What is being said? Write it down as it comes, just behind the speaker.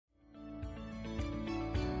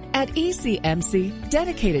At ECMC,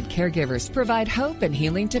 dedicated caregivers provide hope and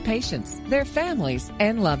healing to patients, their families,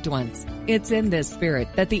 and loved ones. It's in this spirit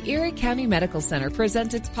that the Erie County Medical Center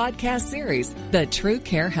presents its podcast series, The True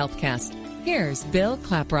Care Healthcast. Here's Bill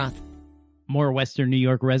Klaproth. More Western New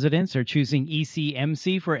York residents are choosing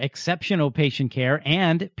ECMC for exceptional patient care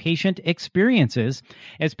and patient experiences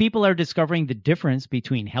as people are discovering the difference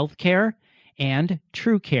between health care and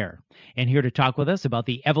true care. And here to talk with us about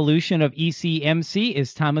the evolution of ECMC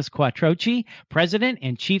is Thomas Quattrochi, President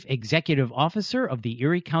and Chief Executive Officer of the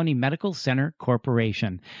Erie County Medical Center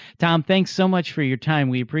Corporation. Tom, thanks so much for your time.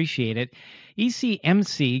 We appreciate it.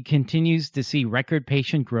 ECMC continues to see record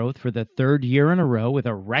patient growth for the third year in a row with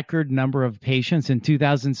a record number of patients in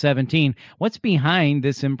 2017. What's behind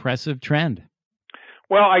this impressive trend?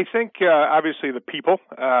 Well, I think obviously the people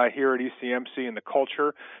here at ECMC and the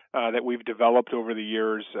culture that we've developed over the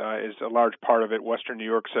years is a large part of it. Western New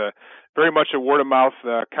York's very much a word-of-mouth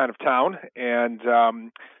kind of town, and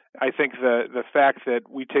I think the fact that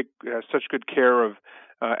we take such good care of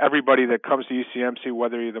everybody that comes to ECMC,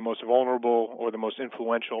 whether you're the most vulnerable or the most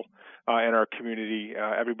influential in our community,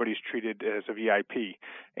 everybody's treated as a VIP.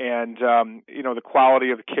 And, the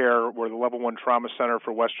quality of the care, we're the level 1 trauma center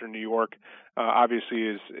for Western New York, obviously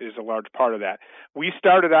is a large part of that. We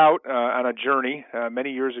started out on a journey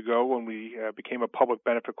many years ago when we became a public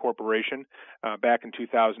benefit corporation back in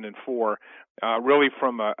 2004, really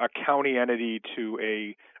from a county entity to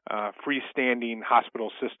a freestanding hospital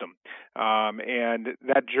system. And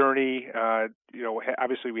that journey,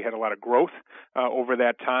 obviously we had a lot of growth over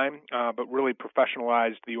that time, but really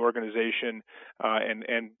professionalized the organization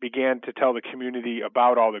and began to tell the community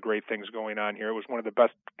about all the great things going on here. It was one of the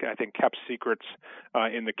best, I think, kept secrets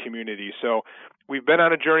in the community. So we've been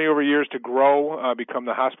on a journey over years to grow, become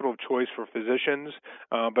the hospital of choice for physicians,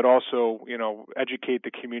 but also, educate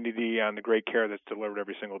the community on the great care that's delivered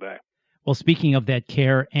every single day. Well, speaking of that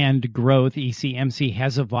care and growth, ECMC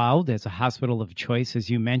has evolved as a hospital of choice,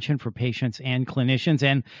 as you mentioned, for patients and clinicians,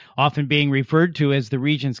 and often being referred to as the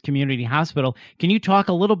region's community hospital. Can you talk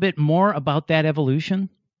a little bit more about that evolution?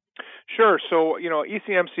 Sure. So,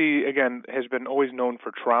 ECMC, again, has been always known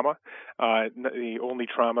for trauma, the only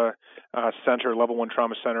trauma center, level 1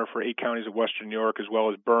 trauma center for 8 counties of Western New York, as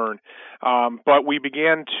well as burn. But we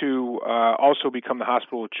began to also become the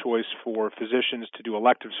hospital of choice for physicians to do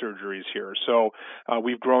elective surgeries here. So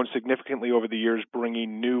we've grown significantly over the years,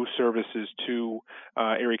 bringing new services to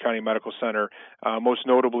Erie County Medical Center. Most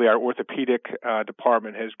notably, our orthopedic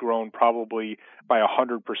department has grown probably by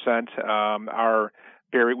 100%.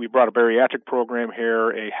 We brought a bariatric program here,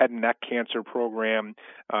 a head and neck cancer program,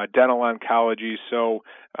 dental oncology. So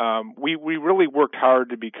we really worked hard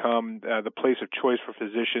to become the place of choice for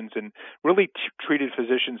physicians and really treated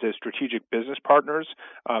physicians as strategic business partners,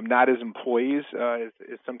 not as employees, as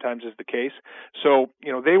sometimes is the case. So,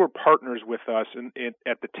 they were partners with us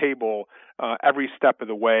at the table every step of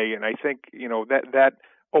the way. And I think, that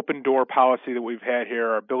open door policy that we've had here,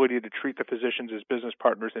 our ability to treat the physicians as business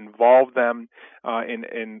partners, involve them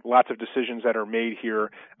in lots of decisions that are made here,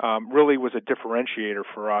 really was a differentiator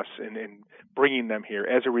for us in bringing them here.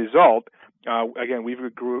 As a result, again,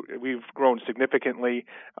 we've grown significantly,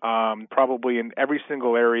 probably in every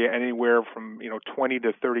single area, anywhere from 20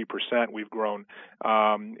 to 30%. We've grown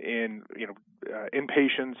in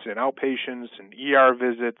inpatients and outpatients and ER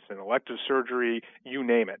visits and elective surgery, you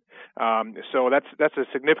name it. So that's a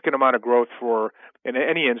significant amount of growth for in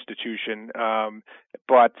any institution,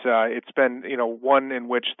 but it's been one in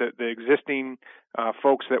which the existing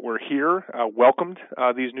folks that were here welcomed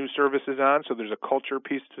these new services on. So there's a culture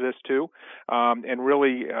piece to this too, and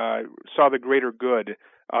really saw the greater good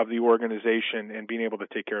of the organization and being able to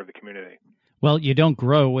take care of the community. Well, you don't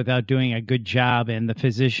grow without doing a good job, and the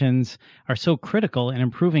physicians are so critical in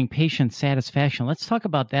improving patient satisfaction. Let's talk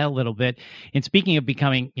about that a little bit. And speaking of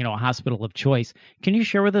becoming, a hospital of choice, can you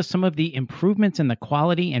share with us some of the improvements in the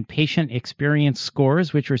quality and patient experience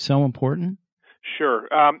scores, which are so important? Sure.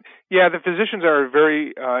 The physicians are a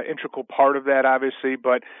very integral part of that, obviously,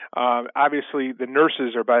 but obviously the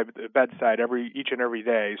nurses are by the bedside each and every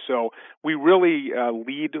day. So we really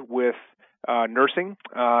lead with nursing.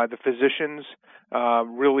 The physicians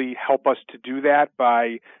really help us to do that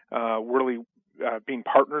by really being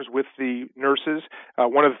partners with the nurses.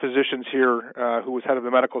 One of the physicians here who was head of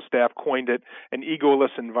the medical staff coined it an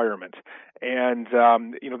egoless environment. And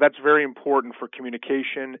that's very important for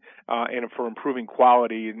communication and for improving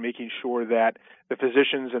quality and making sure that the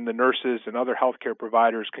physicians and the nurses and other healthcare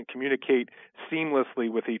providers can communicate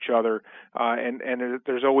seamlessly with each other. And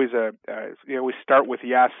there's always we start with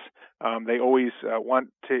yes. They always want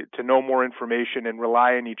to know more information and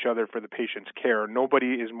rely on each other for the patient's care.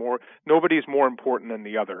 Nobody is more important than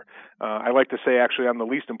the other. I like to say, actually, I'm the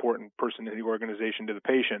least important person in the organization to the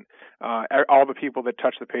patient. All the people that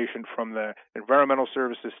touch the patient, from the environmental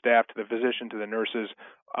services staff to the physician to the nurses,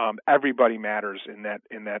 everybody matters in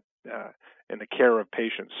the care of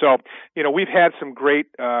patients. So, we've had some great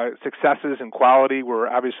successes in quality. We're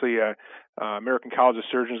obviously American College of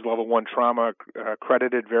Surgeons Level 1 Trauma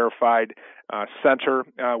accredited, verified center.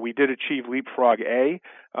 We did achieve Leapfrog A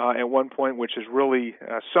at one point, which is really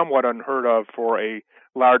somewhat unheard of for a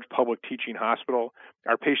large public teaching hospital.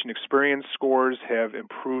 Our patient experience scores have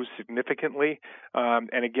improved significantly.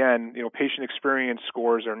 And again, patient experience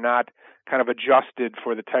scores are not kind of adjusted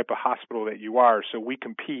for the type of hospital that you are. So we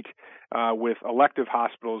compete with elective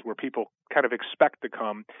hospitals where people kind of expect to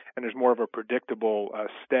come, and there's more of a predictable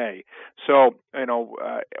stay. So,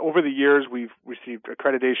 over the years, we've received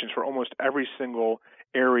accreditations for almost every single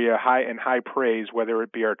area, high praise, whether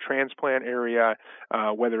it be our transplant area,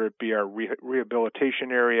 whether it be our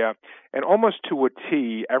rehabilitation area, and almost to a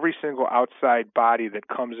T, every single outside body that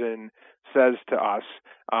comes in says to us,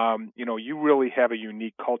 you really have a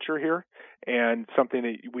unique culture here, and something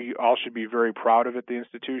that we all should be very proud of at the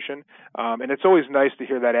institution. And it's always nice to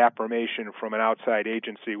hear that affirmation from an outside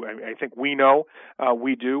agency. I think we know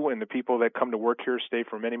we do, and the people that come to work here stay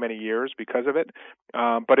for many, many years because of it.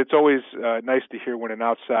 But it's always nice to hear when an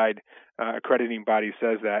outside accrediting body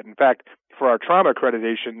says that. In fact, for our trauma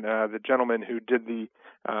accreditation, the gentleman who did the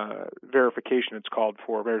verification, it's called,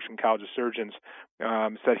 for American College of Surgeons,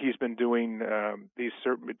 said he's been doing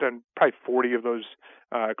done probably 40 of those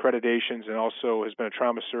accreditations, and also has been a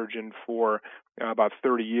trauma surgeon for about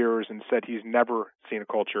 30 years, and said he's never seen a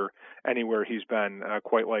culture anywhere he's been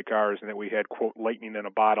quite like ours, and that we had, quote, lightning in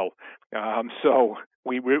a bottle. So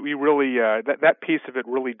we really, that piece of it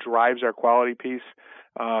really drives our quality piece.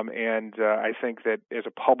 And I think that as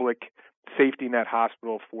a public safety net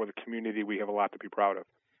hospital for the community, we have a lot to be proud of.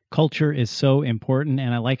 Culture is so important,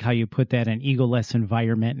 and I like how you put that in egoless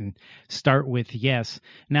environment and start with yes.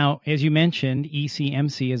 Now, as you mentioned,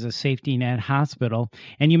 ECMC is a safety net hospital,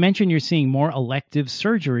 and you mentioned you're seeing more elective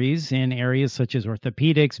surgeries in areas such as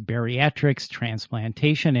orthopedics, bariatrics,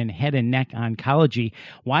 transplantation, and head and neck oncology.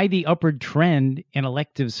 Why the upward trend in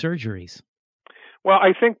elective surgeries? Well,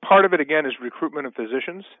 I think part of it, again, is recruitment of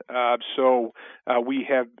physicians. So we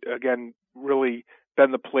have, again, really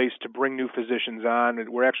been the place to bring new physicians on.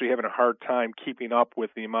 We're actually having a hard time keeping up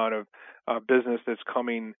with the amount of business that's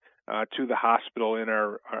coming to the hospital in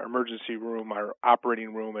our emergency room, our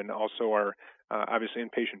operating room, and also our obviously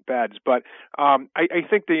inpatient beds. But I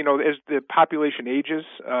think that, as the population ages,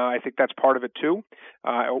 I think that's part of it too.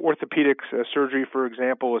 Orthopedic surgery, for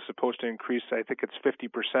example, is supposed to increase, I think it's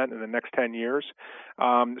 50% in the next 10 years.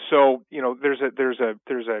 So there's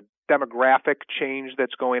a demographic change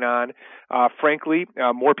that's going on. Frankly,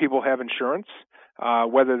 more people have insurance,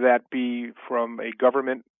 whether that be from a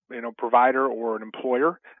government provider or an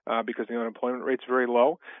employer, because the unemployment rate's very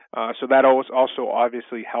low. So that also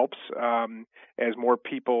obviously helps. As more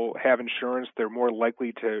people have insurance, they're more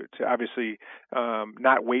likely to obviously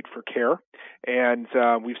not wait for care. And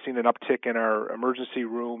we've seen an uptick in our emergency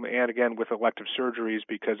room, and again with elective surgeries,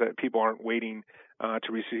 because people aren't waiting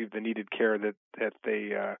to receive the needed care that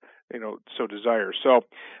they so desire. So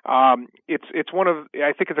it's one of,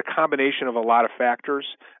 I think it's a combination of a lot of factors.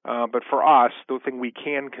 But for us, the thing we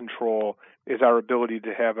can control is our ability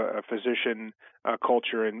to have a physician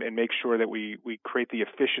culture and make sure that we create the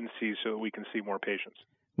efficiency so that we can see more patients.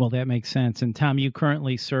 Well, that makes sense. And Tom, you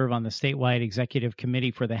currently serve on the statewide executive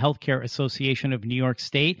committee for the Healthcare Association of New York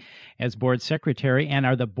State as board secretary, and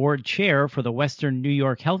are the board chair for the Western New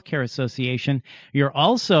York Healthcare Association. You're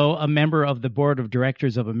also a member of the board of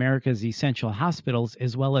directors of America's Essential Hospitals,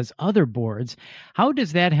 as well as other boards. How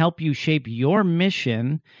does that help you shape your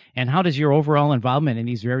mission, and how does your overall involvement in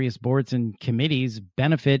these various boards and committees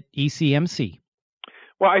benefit ECMC?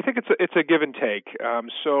 Well, I think it's a give and take.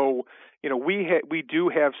 So we do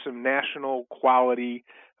have some national quality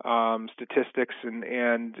statistics,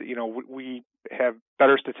 and we have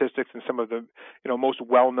better statistics than some of the most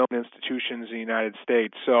well-known institutions in the United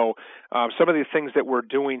States. So some of the things that we're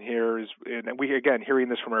doing here is, and we again hearing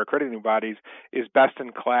this from our accrediting bodies, is best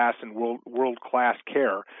in class and world-class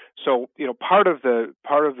care. So part of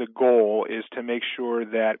the goal is to make sure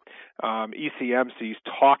that ECMC's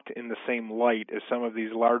talked in the same light as some of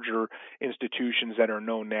these larger institutions that are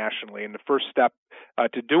known nationally. And the first step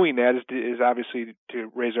to doing that is obviously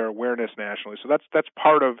to raise our awareness nationally. So that's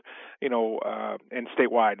part of and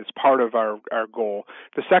statewide. It's part of our goal.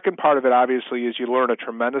 The second part of it obviously is you learn a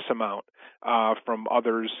tremendous amount from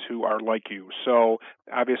others who are like you. So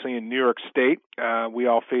obviously in New York State, we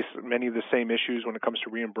all face many of the same issues when it comes to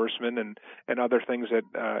reimbursement and other things that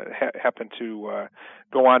happen to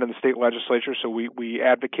go on in the state legislature. So we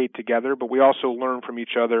advocate together, but we also learn from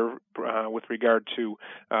each other with regard to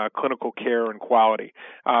clinical care and quality.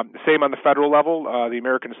 Same on the federal level. The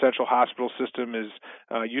American Essential Hospital System is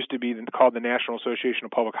used to be called the National Association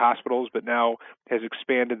of Public Hospitals, but now has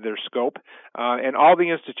expanded their scope. And all the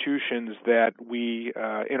institutions that we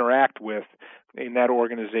interact with in that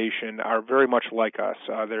organization are very much like us.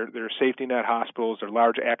 They're safety net hospitals, they're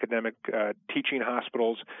large academic teaching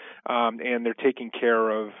hospitals, and they're taking care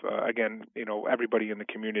of everybody in the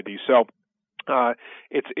community. So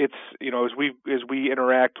it's as we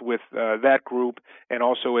interact with that group, and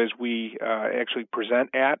also as we actually present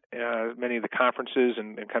at many of the conferences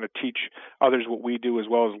and kind of teach others what we do, as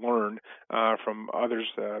well as learn from others'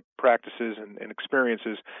 practices and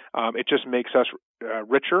experiences, it just makes us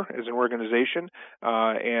richer as an organization,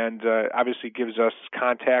 and obviously gives us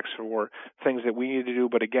contacts for things that we need to do.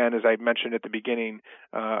 But again, as I mentioned at the beginning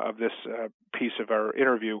of this piece of our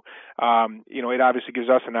interview, it obviously gives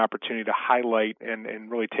us an opportunity to highlight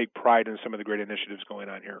and really take pride in some of the great initiatives going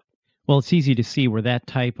on here. Well, it's easy to see where that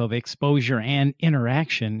type of exposure and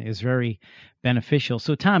interaction is very beneficial.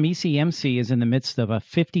 So, Tom, ECMC is in the midst of a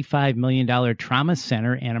 $55 million trauma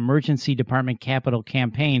center and emergency department capital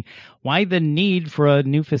campaign. Why the need for a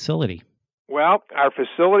new facility? Well, our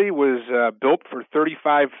facility was built for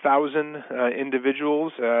 35,000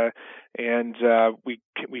 individuals, and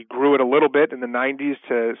we grew it a little bit in the 90s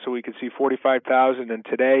so we could see 45,000, and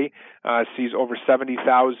today sees over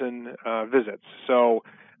 70,000 visits. So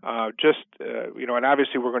and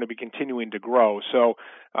obviously we're going to be continuing to grow. So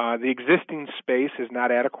the existing space is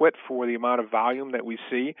not adequate for the amount of volume that we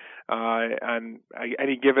see on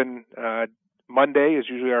any given Monday is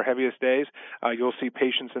usually our heaviest days. You'll see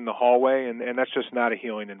patients in the hallway, and that's just not a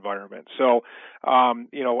healing environment. So,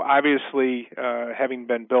 obviously, having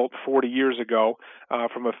been built 40 years ago,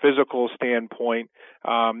 from a physical standpoint,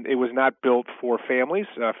 it was not built for families.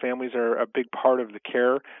 Families are a big part of the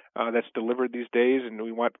care that's delivered these days, and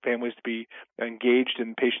we want families to be engaged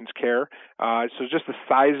in patients' care. So just the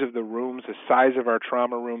size of the rooms, the size of our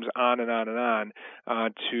trauma rooms, on and on and on,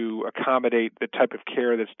 to accommodate the type of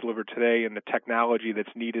care that's delivered today and the technology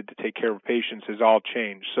that's needed to take care of patients has all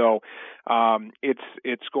changed. So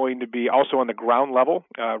it's going to be also on the ground level.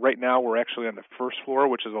 Right now we're actually on the first floor,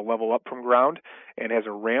 which is a level up from ground and has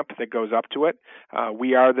a ramp that goes up to it.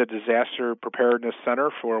 We are the disaster preparedness center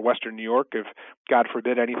for Western New York. If God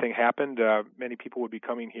forbid anything happened, many people would be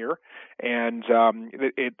coming here, and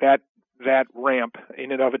that ramp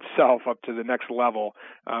in and of itself up to the next level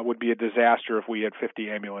would be a disaster if we had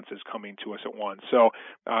 50 ambulances coming to us at once. So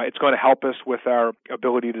it's going to help us with our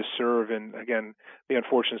ability to serve in, again, the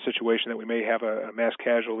unfortunate situation that we may have a mass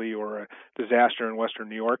casualty or a disaster in Western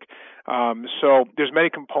New York. So there's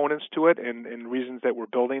many components to it and reasons that we're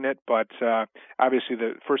building it, but obviously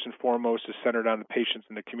the first and foremost is centered on the patients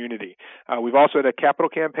in the community. We've also had a capital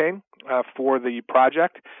campaign for the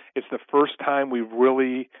project. It's the first time we've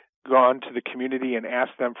really gone to the community and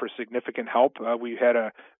asked them for significant help. We had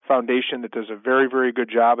a foundation that does a very, very good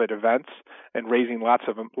job at events and raising lots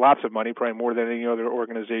of money, probably more than any other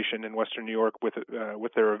organization in Western New York with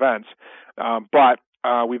their events. But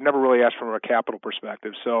we've never really asked from a capital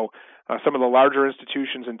perspective. So some of the larger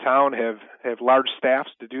institutions in town have large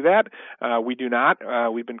staffs to do that. We do not.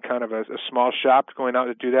 We've been kind of a small shop going out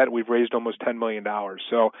to do that. We've raised almost $10 million.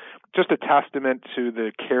 So just a testament to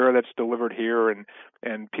the care that's delivered here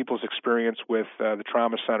and people's experience with the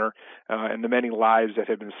trauma center and the many lives that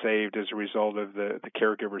have been saved as a result of the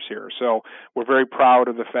caregivers here. So we're very proud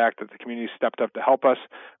of the fact that the community stepped up to help us.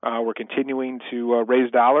 We're continuing to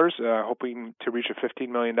raise dollars, hoping to reach a $15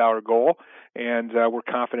 million goal, and we're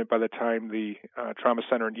confident by the time the trauma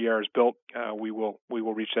center and ER is built, we will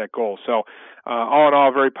reach that goal. So all in all,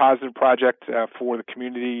 a very positive project for the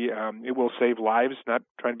community. It will save lives, not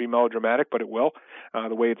trying to be melodramatic, but it will,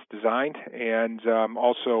 the way it's designed, and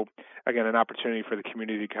also, again, an opportunity for the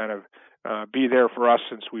community to kind of be there for us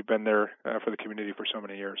since we've been there for the community for so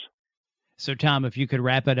many years. So, Tom, if you could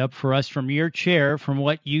wrap it up for us from your chair, from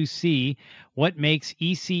what you see, what makes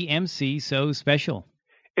ECMC so special?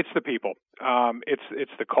 It's the people.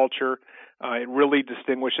 It's the culture. It really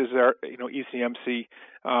distinguishes our, ECMC,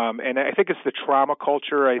 and I think it's the trauma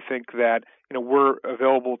culture. I think that we're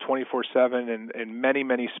available 24/7 in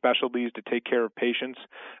many specialties to take care of patients.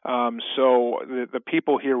 So the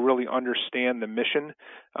people here really understand the mission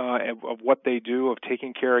of what they do, of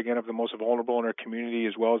taking care again of the most vulnerable in our community,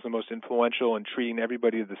 as well as the most influential, and treating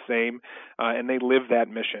everybody the same. And they live that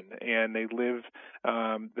mission, and they live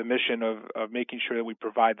the mission of making sure that we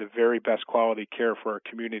provide the very best quality care for our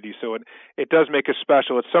community. So it does make us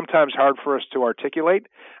special. It's sometimes hard for us to articulate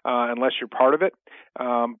unless you're part of it.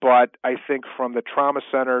 But I think from the trauma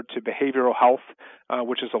center to behavioral health,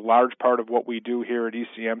 which is a large part of what we do here at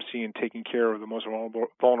ECMC in taking care of the most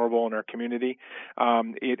vulnerable in our community,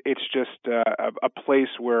 it's just a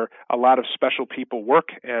place where a lot of special people work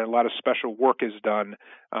and a lot of special work is done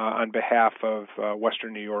on behalf of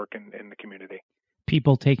Western New York and the community.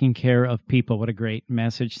 People taking care of people. What a great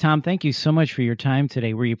message. Tom, thank you so much for your time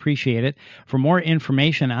today. We appreciate it. For more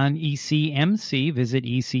information on ECMC, visit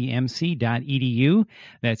ecmc.edu.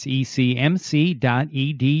 That's ecmc.edu.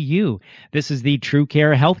 This is the True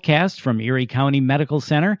Care Healthcast from Erie County Medical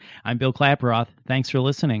Center. I'm Bill Klaproth. Thanks for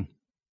listening.